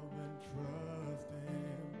love and trust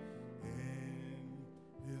him in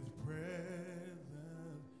his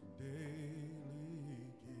presence daily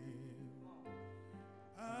give.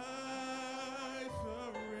 I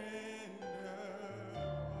surrender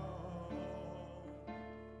all.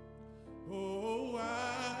 Oh, I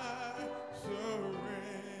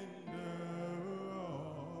surrender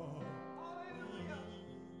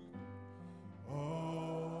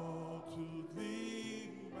all to thee,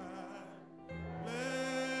 my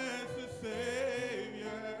blessed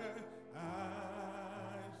Savior. I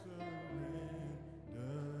surrender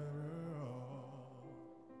all.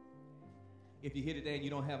 If you're here today and you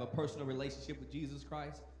don't have a personal relationship with Jesus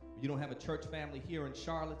Christ, or you don't have a church family here in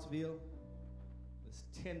Charlottesville, this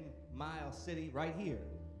 10-mile city right here,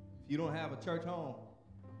 if you don't have a church home,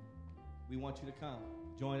 we want you to come.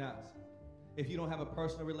 Join us. If you don't have a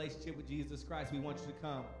personal relationship with Jesus Christ, we want you to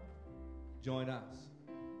come. Join us.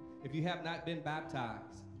 If you have not been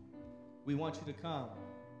baptized, we want you to come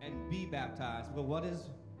and be baptized. Well, what is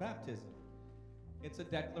baptism? It's a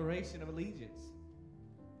declaration of allegiance.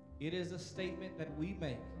 It is a statement that we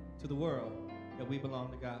make to the world that we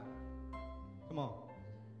belong to God. Come on.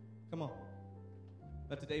 Come on.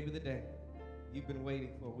 Let today be the day you've been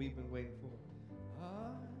waiting for, we've been waiting for.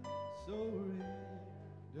 I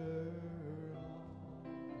surrender all.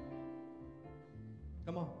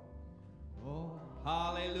 Come on. Oh,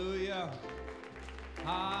 hallelujah.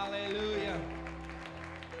 Hallelujah.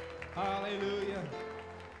 Hallelujah.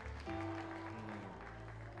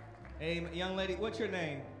 Hey, young lady, what's your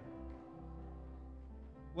name?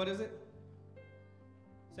 What is it?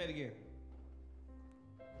 Say it again.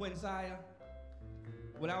 Quinsiah.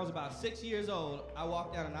 When I was about 6 years old, I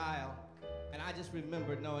walked down an aisle, and I just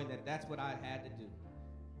remembered knowing that that's what I had to do.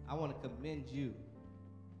 I want to commend you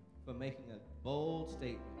for making a bold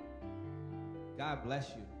statement. God bless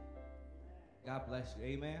you. God bless you.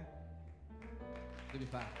 Amen. Give me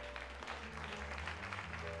 5.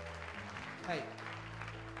 Hey,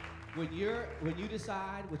 when you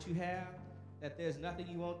decide what you have, that there's nothing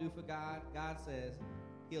you won't do for God, God says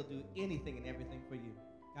he'll do anything and everything for you.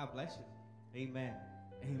 God bless you. Amen.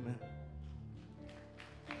 Amen.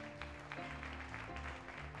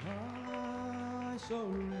 I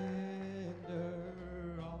surrender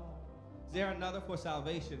all. Is there another for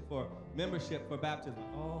salvation, for membership, for baptism?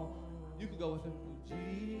 Oh, you can go with him.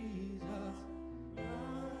 Jesus,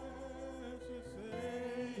 precious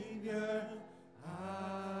Savior,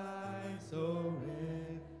 I surrender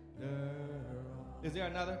all. Is there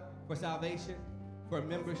another for salvation, for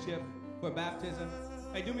membership, for baptism?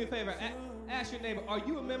 Hey, do me a favor. Ask your neighbor, are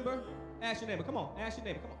you a member? Ask your neighbor. Come on, ask your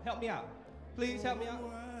neighbor. Come on, help me out. Please help me out.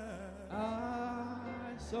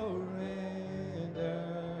 I surrender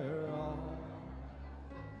all.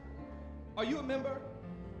 Are you a member?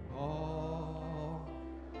 Oh,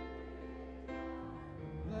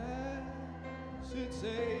 blessed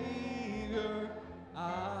Savior,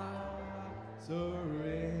 I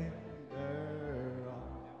surrender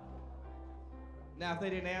all. Now, if they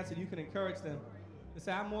didn't answer, you can encourage them to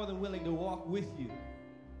say, I'm more than willing to walk with you.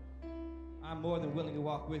 I'm more than willing to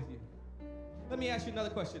walk with you. Let me ask you another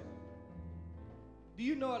question. Do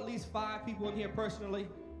you know at least 5 people in here personally?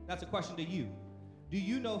 That's a question to you. Do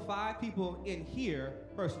you know 5 people in here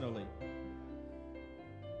personally?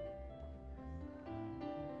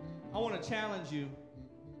 I want to challenge you,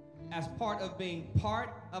 as part of being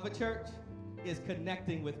part of a church is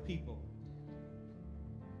connecting with people.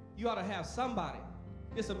 You ought to have somebody.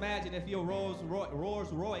 Just imagine if your Rolls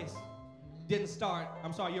Royce didn't start,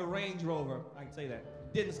 your Range Rover, I can say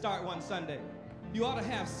that, didn't start one Sunday. You ought to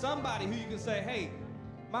have somebody who you can say, hey,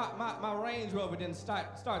 my Range Rover didn't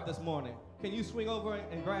start this morning. Can you swing over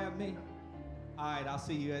and grab me? All right, I'll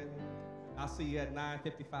see you at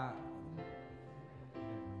 9:55.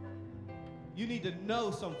 You need to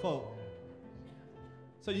know some folk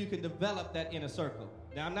so you can develop that inner circle.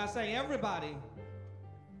 Now, I'm not saying everybody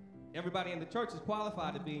in the church is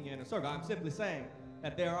qualified to be in your inner circle. I'm simply saying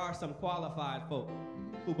that there are some qualified folk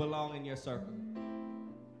who belong in your circle.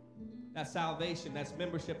 That's salvation, that's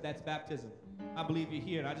membership, that's baptism. I believe you're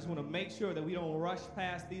here, and I just want to make sure that we don't rush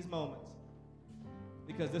past these moments,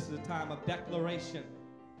 because this is a time of declaration.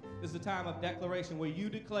 This is a time of declaration where you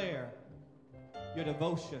declare your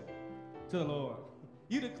devotion to the Lord.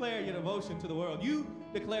 You declare your devotion to the world. You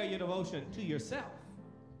declare your devotion to yourself.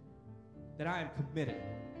 That I am committed.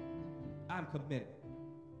 I'm committed.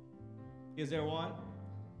 Is there one?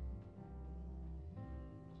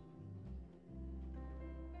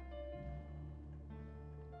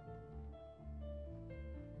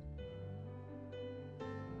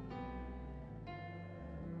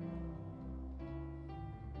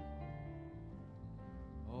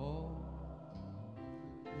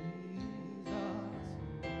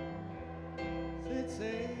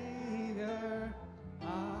 Savior, I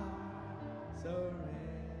surrender.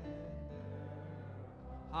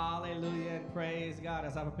 Hallelujah and praise God.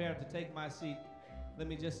 As I prepare to take my seat, let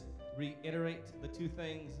me just reiterate the 2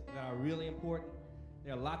 things that are really important.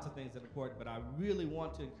 There are lots of things that are important, but I really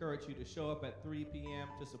want to encourage you to show up at 3 p.m.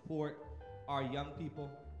 to support our young people.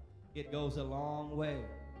 It goes a long way.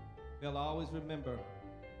 They'll always remember.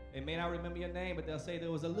 They may not remember your name, but they'll say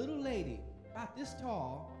there was a little lady about this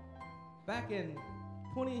tall back in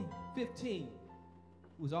 2015,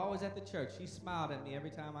 who was always at the church. She smiled at me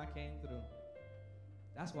every time I came through.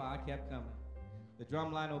 That's why I kept coming. The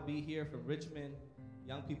drum line will be here from Richmond.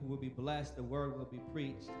 Young people will be blessed. The word will be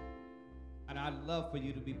preached. And I'd love for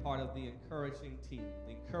you to be part of the encouraging team,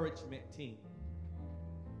 the encouragement team.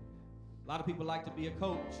 A lot of people like to be a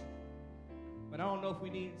coach, but I don't know if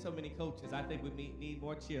we need so many coaches. I think we need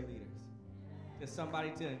more cheerleaders. Just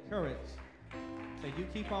somebody to encourage. Say, you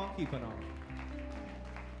keep on keeping on.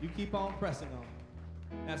 You keep on pressing on.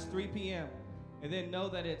 That's 3 p.m. And then know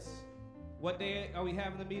that it's, what day are we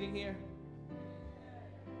having the meeting here?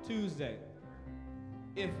 Tuesday.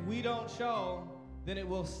 If we don't show, then it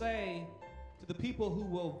will say to the people who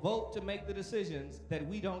will vote to make the decisions that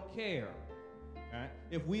we don't care. All right?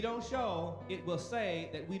 If we don't show, it will say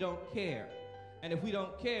that we don't care. And if we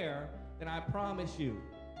don't care, then I promise you,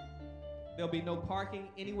 there'll be no parking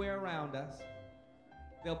anywhere around us.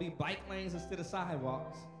 There'll be bike lanes instead of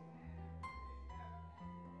sidewalks.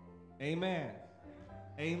 Amen.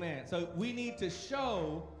 Amen. So we need to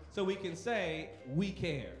show so we can say we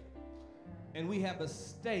care. And we have a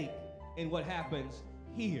stake in what happens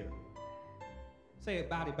here. Say it,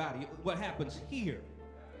 body, what happens here.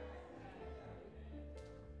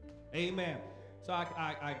 Amen. So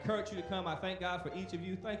I encourage you to come. I thank God for each of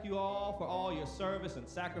you. Thank you all for all your service and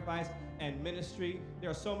sacrifice and ministry. There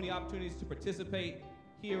are so many opportunities to participate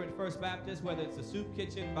here at First Baptist, whether it's a soup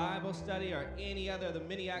kitchen, Bible study, or any other of the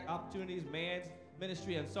many opportunities, man's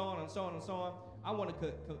ministry, and so on and so on and so on. I want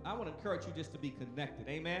to encourage you just to be connected.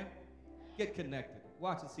 Amen? Get connected.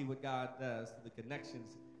 Watch and see what God does to the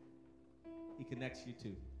connections he connects you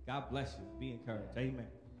to. God bless you. Be encouraged. Amen.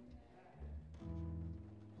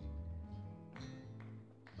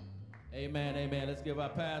 Amen, amen. Let's give our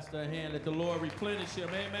pastor a hand. Let the Lord replenish him.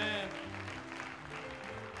 Amen.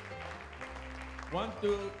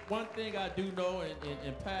 One thing I do know,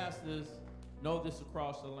 and pastors know this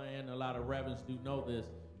across the land, a lot of reverends do know this,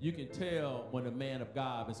 you can tell when a man of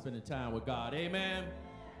God is spending time with God. Amen.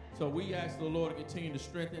 So we ask the Lord to continue to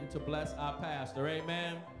strengthen and to bless our pastor.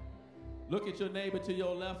 Amen. Look at your neighbor to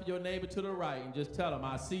your left and your neighbor to the right and just tell them,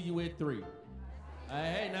 I see you at 3.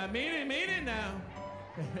 Hey, now mean it now.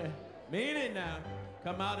 Mean it now.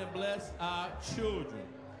 Come out and bless our children.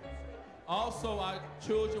 Also, our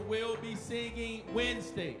children will be singing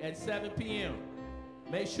Wednesday at 7 p.m.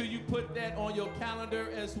 Make sure you put that on your calendar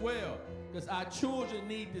as well, because our children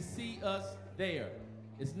need to see us there.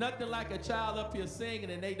 It's nothing like a child up here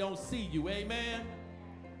singing and they don't see you. Amen?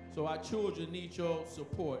 So our children need your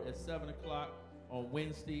support at 7 o'clock on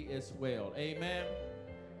Wednesday as well. Amen?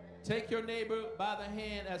 Take your neighbor by the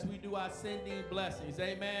hand as we do our sending blessings.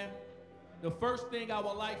 Amen? The first thing I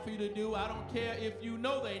would like for you to do, I don't care if you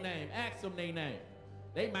know their name, ask them their name.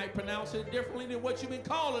 They might pronounce it differently than what you've been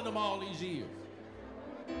calling them all these years.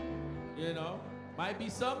 You know, might be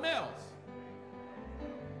something else.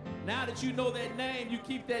 Now that you know that name, you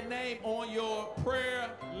keep that name on your prayer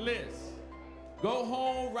list. Go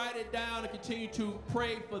home, write it down, and continue to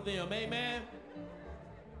pray for them. Amen?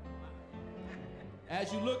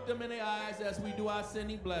 As you look them in the eyes as we do our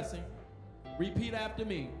sending blessing, repeat after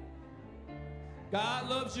me. God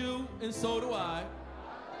loves you, and so do I.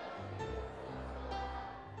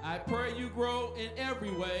 I pray you grow in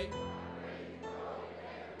every way.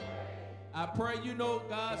 I pray you know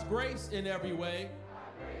God's grace in every way.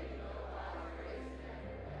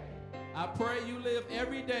 I pray you live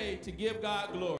every day to give God glory.